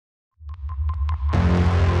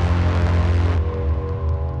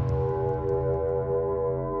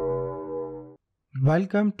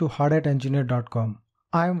Welcome to hardengineer.com.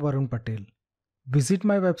 I am Varun Patel. Visit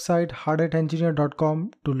my website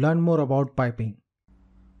hardengineer.com to learn more about piping.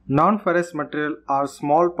 Non-ferrous material are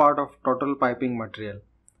small part of total piping material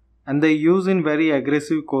and they use in very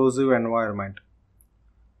aggressive corrosive environment.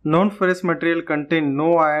 Non-ferrous material contain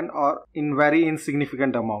no iron or in very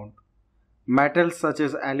insignificant amount. Metals such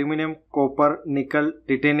as aluminum, copper, nickel,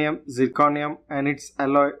 titanium, zirconium and its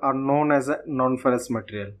alloy are known as a non-ferrous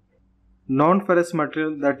material. Non-ferrous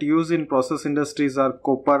material that used in process industries are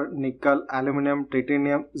copper, nickel, aluminum,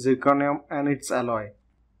 titanium, zirconium and its alloy.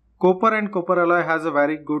 Copper and copper alloy has a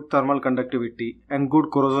very good thermal conductivity and good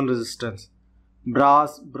corrosion resistance.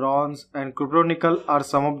 Brass, bronze and cupronickel are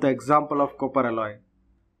some of the example of copper alloy.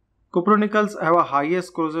 Cupronickel have a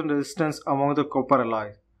highest corrosion resistance among the copper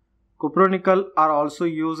alloys. Cupronickel are also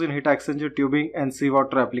used in heat exchanger tubing and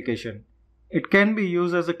seawater application. It can be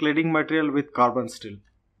used as a cladding material with carbon steel.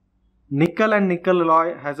 Nickel and nickel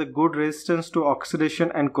alloy has a good resistance to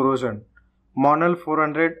oxidation and corrosion. Monel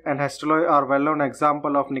 400 and Hastelloy are well-known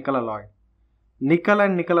example of nickel alloy. Nickel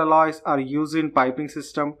and nickel alloys are used in piping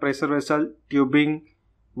system, pressure vessel, tubing,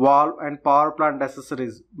 valve and power plant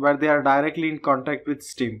accessories where they are directly in contact with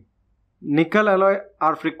steam. Nickel alloy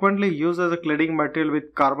are frequently used as a cladding material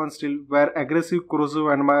with carbon steel where aggressive corrosive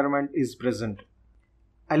environment is present.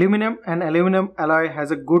 Aluminum and aluminum alloy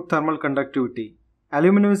has a good thermal conductivity.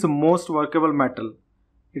 Aluminum is the most workable metal.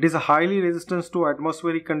 It is highly resistant to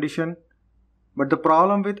atmospheric condition, but the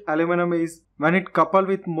problem with aluminum is when it coupled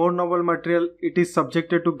with more noble material, it is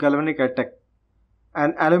subjected to galvanic attack.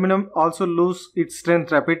 And aluminum also loses its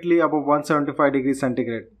strength rapidly above 175 degrees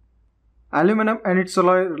centigrade. Aluminum and its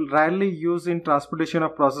alloy rarely used in transportation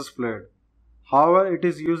of process fluid. However, it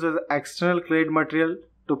is used as external clad material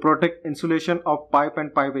to protect insulation of pipe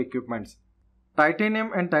and pipe equipments.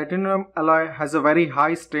 Titanium and titanium alloy has a very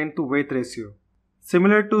high strength to weight ratio.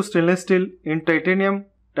 Similar to stainless steel, in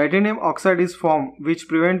titanium oxide is formed which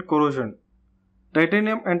prevent corrosion.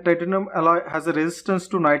 Titanium and titanium alloy has a resistance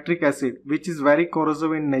to nitric acid which is very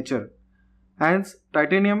corrosive in nature. Hence,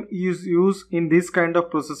 titanium is used in this kind of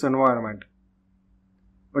process environment.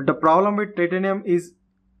 But the problem with titanium is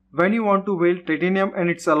when you want to weld titanium and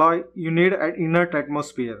its alloy, you need an inert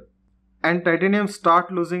atmosphere. And titanium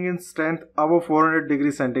start losing in strength above 400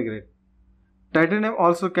 degrees centigrade. Titanium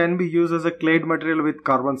also can be used as a clad material with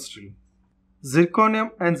carbon steel.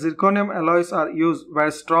 Zirconium and zirconium alloys are used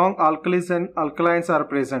where strong alkalis and alkalines are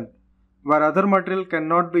present, where other material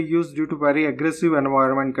cannot be used due to very aggressive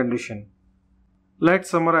environment condition.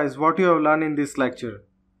 Let's summarize what you have learned in this lecture.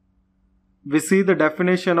 We see the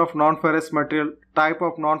definition of non-ferrous material, type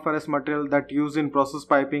of non-ferrous material that used in process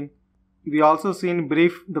piping. We also see in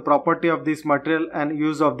brief the property of this material and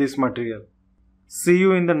use of this material. See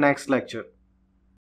you in the next lecture.